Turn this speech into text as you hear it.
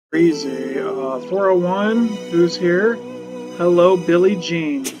Crazy. 401, who's here? Hello, Billie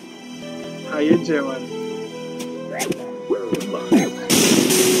Jean. How you doing? Good luck.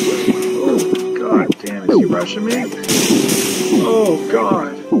 Oh, god damn, is he rushing me? Oh,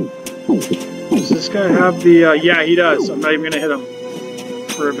 god. Does this guy have the, yeah, he does. I'm not even gonna hit him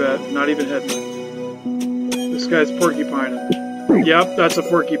for a bit. Not even hitting him. This guy's porcupining. Yep, that's a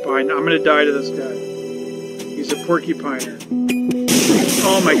porcupine. I'm gonna die to this guy. He's a porcupiner.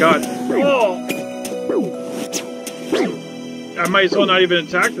 Oh my god. Oh! I might as well not even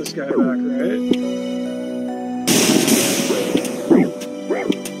attack this guy back, right?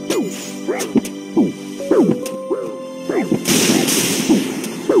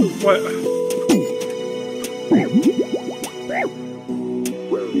 What?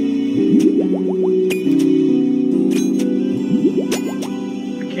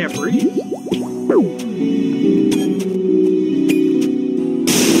 I can't breathe.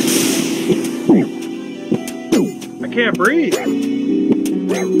 I can't breathe.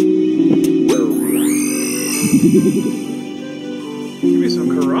 Give me some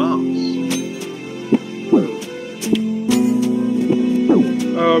caroms.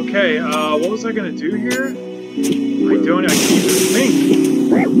 Okay, what was I gonna do here? I can't even think.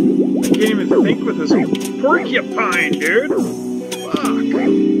 I can't even think with this porcupine, dude. Fuck. I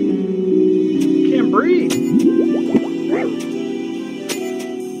can't breathe.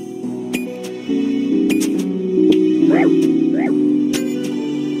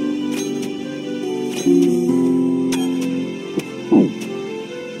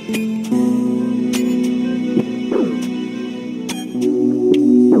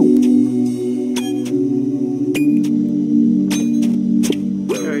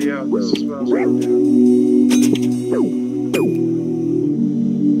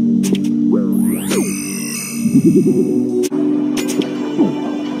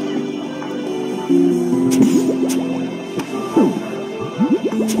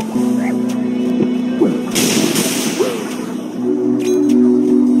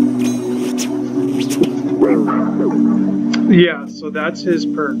 Yeah, so that's his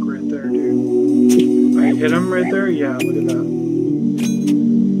perk right there, dude. I hit him right there? Yeah, look at that.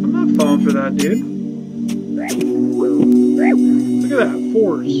 I'm not falling for that, dude. Look at that,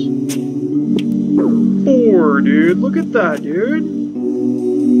 4s. 4, dude. Look at that, dude.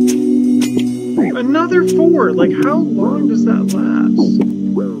 Another 4. Like, how long does that last?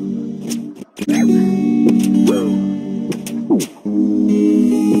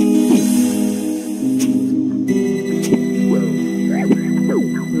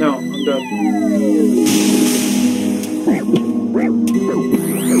 No, I'm done.